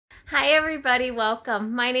Hi everybody,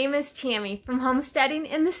 welcome. My name is Tammy from Homesteading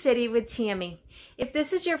in the City with Tammy. If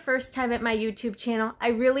this is your first time at my YouTube channel, I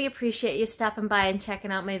really appreciate you stopping by and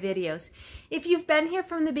checking out my videos. If you've been here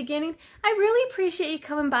from the beginning, I really appreciate you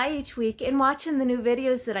coming by each week and watching the new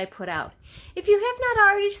videos that I put out. If you have not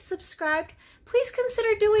already subscribed, please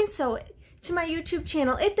consider doing so to my YouTube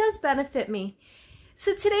channel. It does benefit me.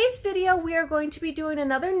 So today's video, we are going to be doing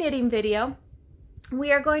another knitting video.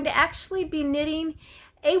 We are going to actually be knitting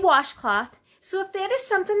a washcloth, so if that is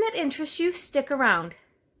something that interests you, stick around.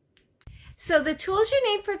 So the tools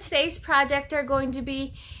you need for today's project are going to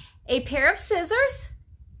be a pair of scissors,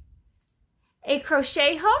 a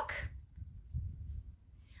crochet hook,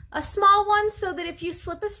 a small one so that if you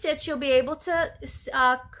slip a stitch you'll be able to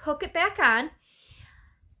hook it back on.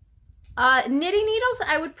 Knitting needles,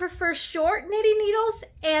 I would prefer short knitting needles,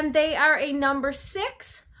 and they are a number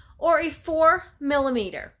 6 or a 4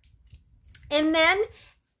 millimeter. And then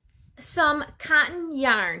some cotton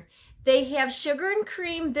yarn. They have sugar and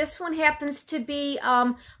cream. This one happens to be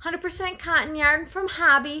 100% cotton yarn from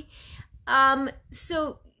Hobbii.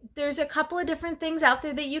 So there's a couple of different things out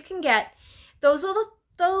there that you can get. Those are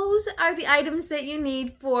the items that you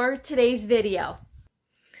need for today's video.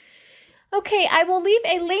 Okay, I will leave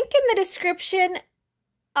a link in the description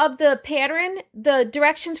of the pattern, the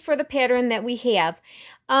directions for the pattern that we have.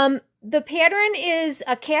 The pattern is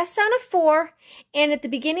a cast on of 4, and at the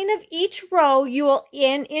beginning of each row you will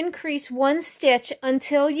increase 1 stitch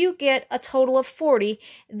until you get a total of 40.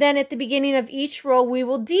 Then at the beginning of each row we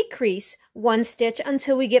will decrease 1 stitch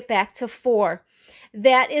until we get back to 4.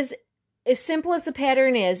 That is as simple as the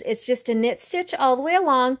pattern is. It's just a knit stitch all the way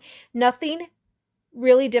along, nothing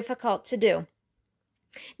really difficult to do.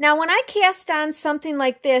 Now when I cast on something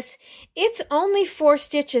like this, it's only 4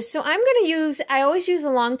 stitches, so I'm going to use, I always use a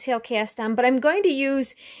long tail cast on, but I'm going to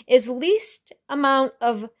use as least amount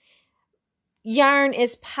of yarn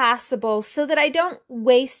as possible so that I don't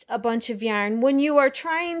waste a bunch of yarn. When you are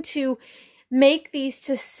trying to make these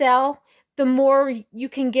to sell, the more you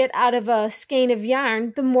can get out of a skein of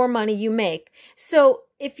yarn, the more money you make. So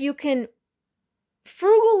if you can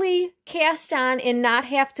frugally cast on and not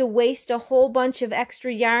have to waste a whole bunch of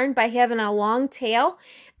extra yarn by having a long tail,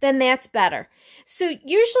 then that's better. So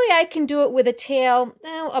usually I can do it with a tail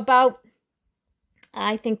about,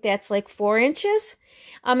 I think that's like 4 inches.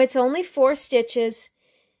 It's only 4 stitches.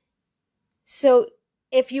 So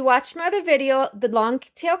if you watched my other video, the long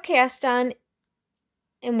tail cast on,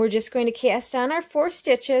 and we're just going to cast on our 4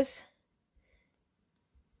 stitches.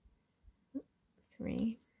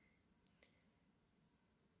 3.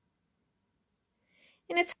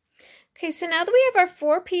 And it's okay. So now that we have our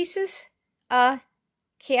 4 pieces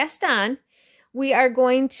cast on, we are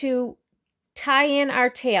going to tie in our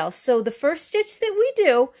tail. So the first stitch that we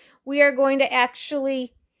do, we are going to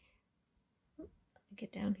actually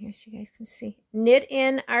get down here so you guys can see, knit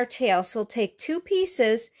in our tail. So we'll take 2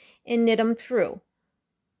 pieces and knit them through.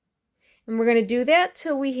 And we're going to do that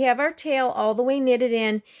till we have our tail all the way knitted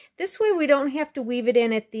in. This way we don't have to weave it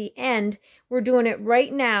in at the end. We're doing it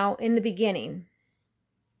right now in the beginning.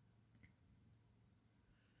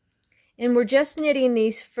 And we're just knitting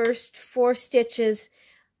these first 4 stitches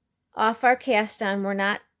off our cast on. We're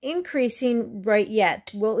not increasing right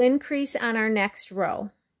yet. We'll increase on our next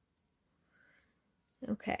row.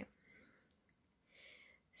 Okay.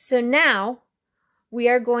 So now we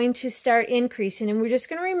are going to start increasing, and we're just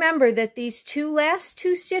going to remember that these last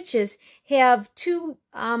two stitches have 2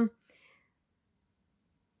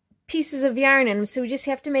 pieces of yarn in them. So we just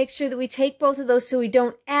have to make sure that we take both of those so we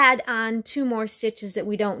don't add on 2 more stitches that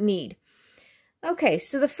we don't need. Okay,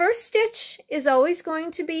 so the first stitch is always going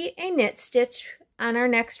to be a knit stitch on our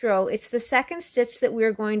next row. It's the second stitch that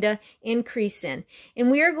we're going to increase in. And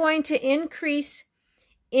we are going to increase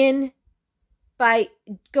in by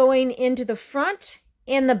going into the front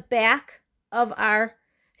and the back of our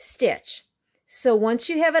stitch. So once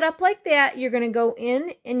you have it up like that, you're going to go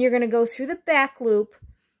in and you're going to go through the back loop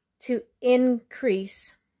to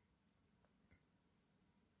increase.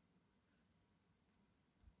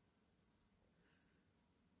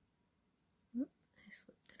 I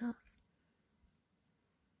slipped it off.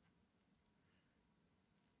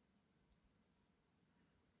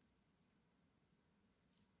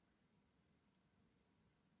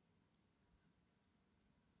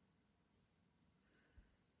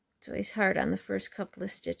 It's always hard on the first couple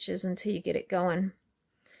of stitches until you get it going.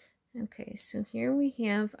 Okay, so here we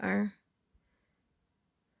have our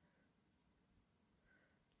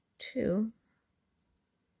 2.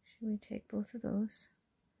 Should we take both of those?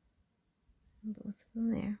 Both of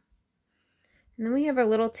them there. And then we have our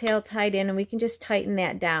little tail tied in, and we can just tighten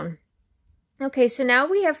that down. Okay, so now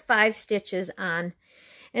we have 5 stitches on.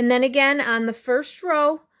 And then again, on the first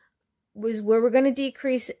row was where we're going to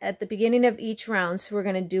decrease at the beginning of each round. So we're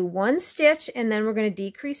going to do 1 stitch and then we're going to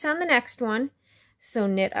decrease on the next one. So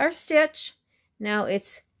knit our stitch. Now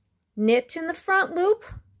it's knit in the front loop,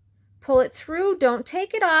 pull it through, don't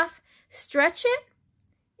take it off, stretch it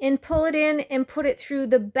and pull it in and put it through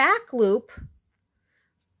the back loop.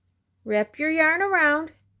 Wrap your yarn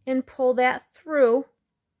around and pull that through,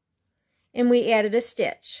 and we added a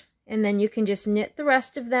stitch. And then you can just knit the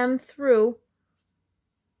rest of them through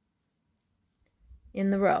in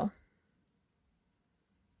the row.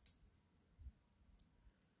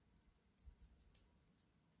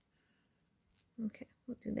 Okay,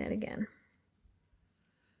 we'll do that again.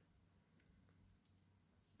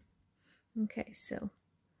 Okay, so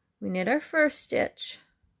we knit our first stitch.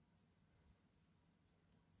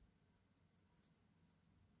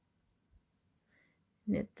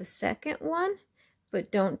 Knit the second one,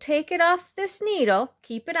 but don't take it off this needle.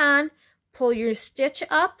 Keep it on. Pull your stitch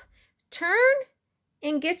up, turn,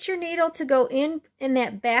 and get your needle to go in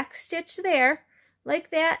that back stitch there, like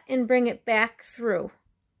that, and bring it back through.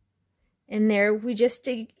 And there we just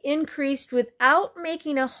increased without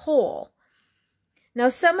making a hole. Now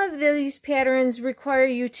some of these patterns require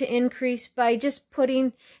you to increase by just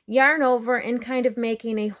putting yarn over and kind of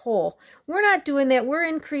making a hole. We're not doing that. We're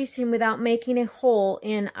increasing without making a hole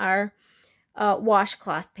in our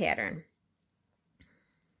washcloth pattern.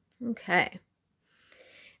 Okay.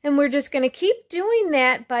 And we're just going to keep doing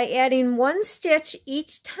that by adding 1 stitch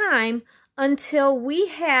each time until we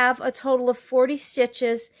have a total of 40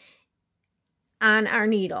 stitches on our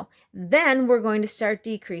needle. Then we're going to start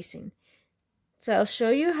decreasing. So I'll show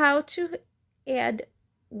you how to add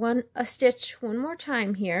a stitch one more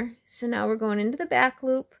time here. So now we're going into the back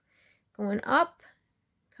loop, going up,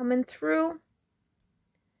 coming through.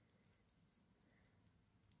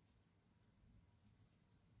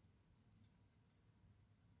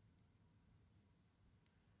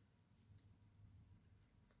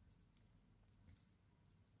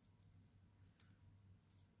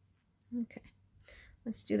 Okay,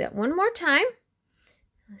 let's do that one more time.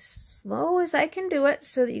 As slow as I can do it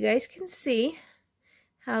so that you guys can see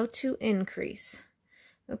how to increase.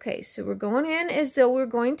 Okay, so we're going in as though we're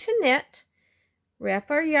going to knit, wrap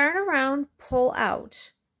our yarn around, pull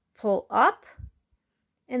out, pull up,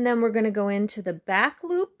 and then we're going to go into the back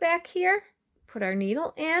loop back here, put our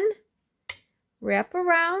needle in, wrap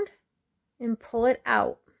around, and pull it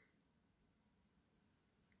out.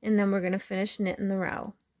 And then we're going to finish knitting the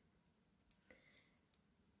row.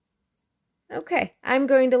 Okay, I'm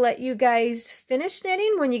going to let you guys finish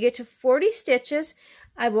knitting. When you get to 40 stitches,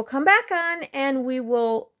 I will come back on and we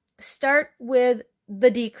will start with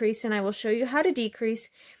the decrease, and I will show you how to decrease.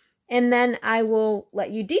 And then I will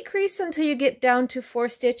let you decrease until you get down to 4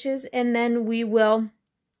 stitches, and then we will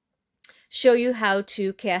show you how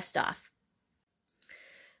to cast off.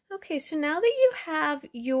 Okay, so now that you have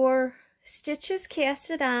your stitches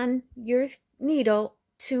casted on your needle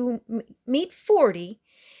to meet 40,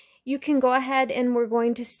 you can go ahead and we're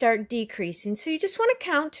going to start decreasing. So you just want to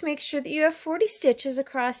count to make sure that you have 40 stitches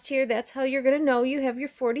across here. That's how you're going to know you have your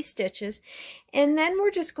 40 stitches. And then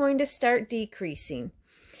we're just going to start decreasing.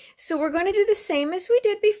 So we're going to do the same as we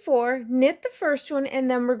did before, knit the first one,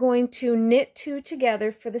 and then we're going to knit 2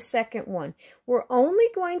 together for the second one. We're only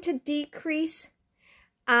going to decrease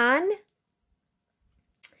at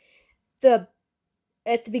the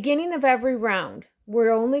beginning of every round.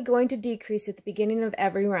 We're only going to decrease at the beginning of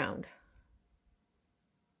every round.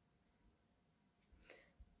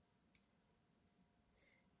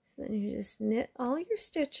 So then you just knit all your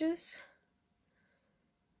stitches.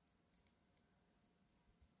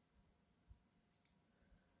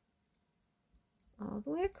 All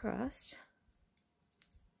the way across.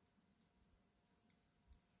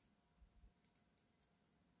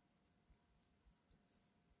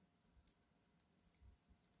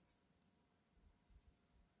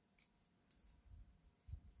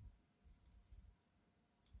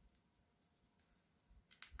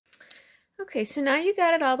 Okay, so now you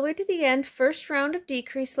got it all the way to the end, first round of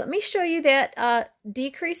decrease. Let me show you that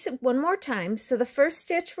decrease one more time. So the first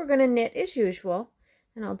stitch we're going to knit as usual,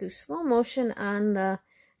 and I'll do slow motion on the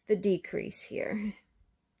decrease here.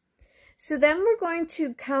 So then we're going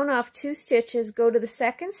to count off 2 stitches, go to the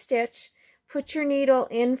second stitch, put your needle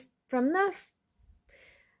in from the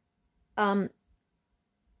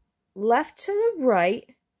left to the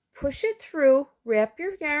right, push it through, wrap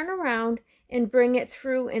your yarn around, and bring it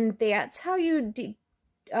through, and that's how you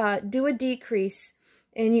do a decrease,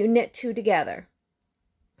 and you knit 2 together.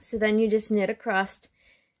 So then you just knit across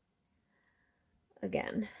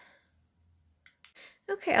again.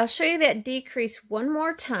 Okay, I'll show you that decrease one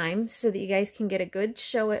more time so that you guys can get a good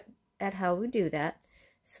show at how we do that.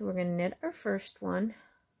 So we're going to knit our first one.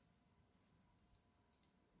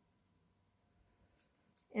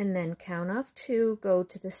 And then count off 2, go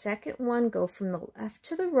to the second one, go from the left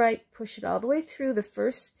to the right, push it all the way through the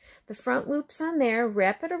front loops on there,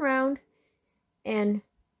 wrap it around, and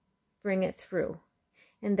bring it through.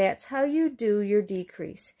 And that's how you do your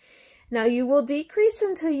decrease. Now you will decrease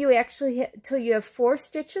until you have 4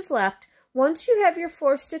 stitches left. Once you have your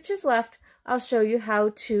 4 stitches left, I'll show you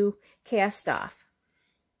how to cast off.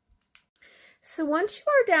 So once you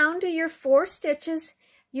are down to your 4 stitches,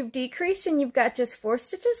 you've decreased and you've got just 4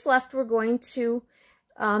 stitches left, we're going to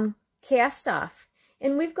cast off.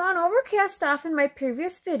 And we've gone over cast off in my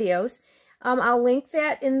previous videos. I'll link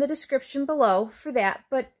that in the description below for that,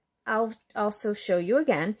 but I'll also show you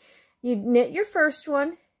again. You knit your first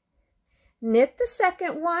one, knit the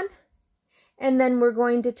second one, and then we're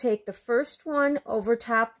going to take the first one over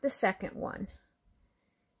top the second one.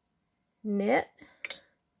 Knit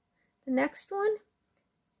the next one,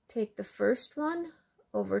 take the first one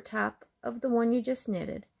over top of the one you just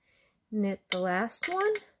knitted. Knit the last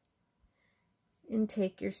one and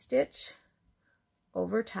take your stitch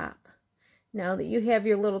over top. Now that you have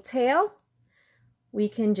your little tail, we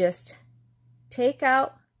can just take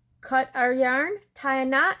out, cut our yarn, tie a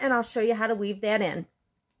knot, and I'll show you how to weave that in.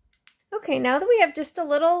 Okay, now that we have just a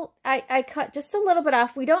little, I cut just a little bit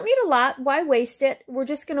off. We don't need a lot. Why waste it? We're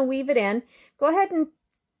just going to weave it in. Go ahead and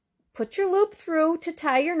put your loop through to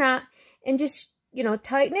tie your knot and just, you know,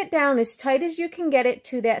 tighten it down as tight as you can get it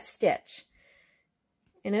to that stitch.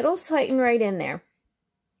 And it'll tighten right in there.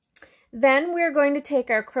 Then we're going to take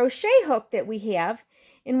our crochet hook that we have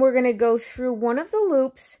and we're going to go through one of the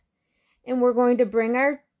loops and we're going to bring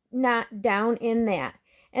our knot down in that.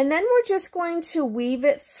 And then we're just going to weave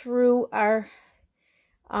it through our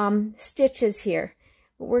stitches here.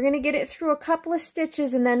 We're going to get it through a couple of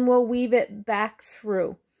stitches and then we'll weave it back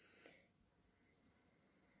through.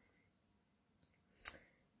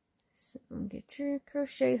 So get your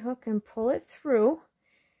crochet hook and pull it through.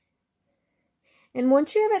 And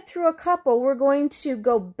once you have it through a couple, we're going to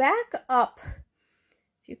go back up.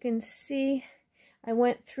 If you can see, I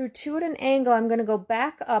went through 2 at an angle. I'm going to go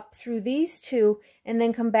back up through these 2 and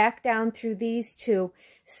then come back down through these 2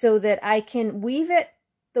 so that I can weave it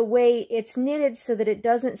the way it's knitted so that it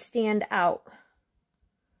doesn't stand out.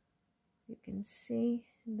 You can see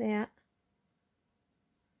that.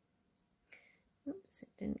 Oops, it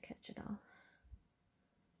didn't catch it all.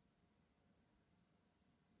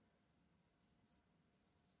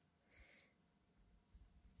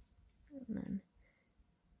 And then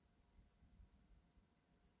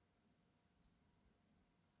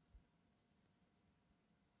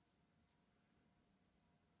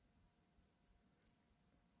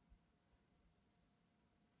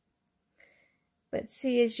but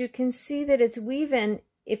see, as you can see that it's weaving,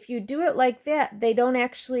 if you do it like that, they don't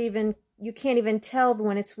actually even, you can't even tell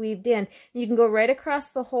when it's weaved in. You can go right across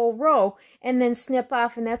the whole row and then snip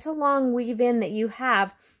off, and that's a long weave in that you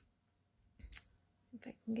have. If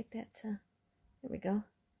I can get that to, there we go.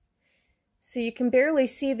 So you can barely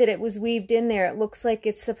see that it was weaved in there. It looks like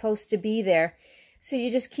it's supposed to be there. So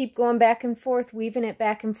you just keep going back and forth, weaving it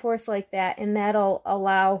back and forth like that, and that'll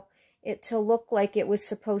allow it to look like it was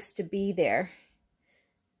supposed to be there.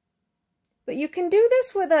 But you can do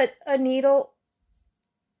this with a needle,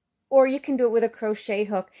 or you can do it with a crochet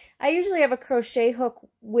hook. I usually have a crochet hook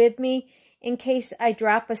with me in case I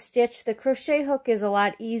drop a stitch. The crochet hook is a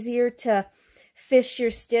lot easier to fish your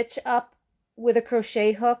stitch up with a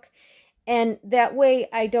crochet hook, and that way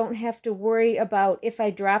I don't have to worry about if I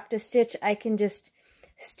dropped a stitch. I can just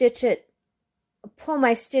stitch it, pull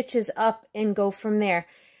my stitches up and go from there.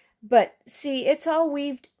 But see, it's all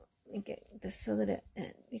weaved. Let me get this so that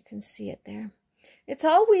you can see it there. It's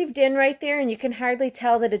all weaved in right there, and you can hardly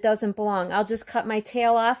tell that it doesn't belong. I'll just cut my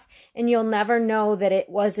tail off and you'll never know that it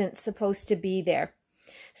wasn't supposed to be there.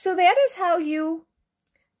 So that is how you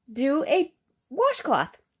do a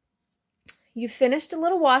washcloth. You finished a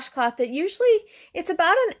little washcloth that usually it's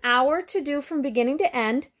about an hour to do from beginning to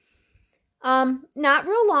end. Not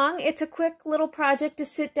real long. It's a quick little project to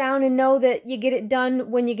sit down and know that you get it done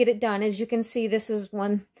when you get it done. As you can see, this is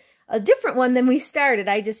a different one than we started.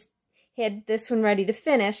 I just had this one ready to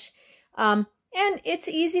finish. And it's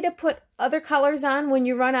easy to put other colors on when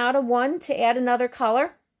you run out of one to add another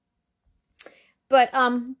color. But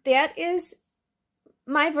that is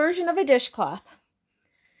my version of a dishcloth.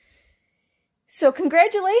 So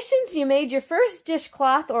congratulations, you made your first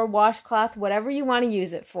dishcloth or washcloth, whatever you want to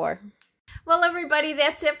use it for. Well, everybody,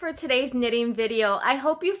 that's it for today's knitting video. I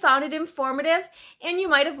hope you found it informative and you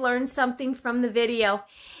might have learned something from the video.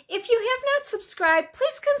 If you have not subscribed,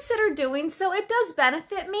 please consider doing so. It does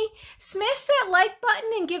benefit me. Smash that like button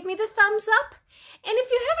and give me the thumbs up. And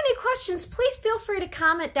if you have any questions, please feel free to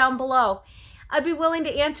comment down below. I'd be willing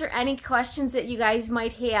to answer any questions that you guys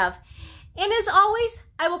might have. And as always,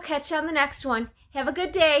 I will catch you on the next one. Have a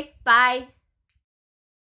good day. Bye.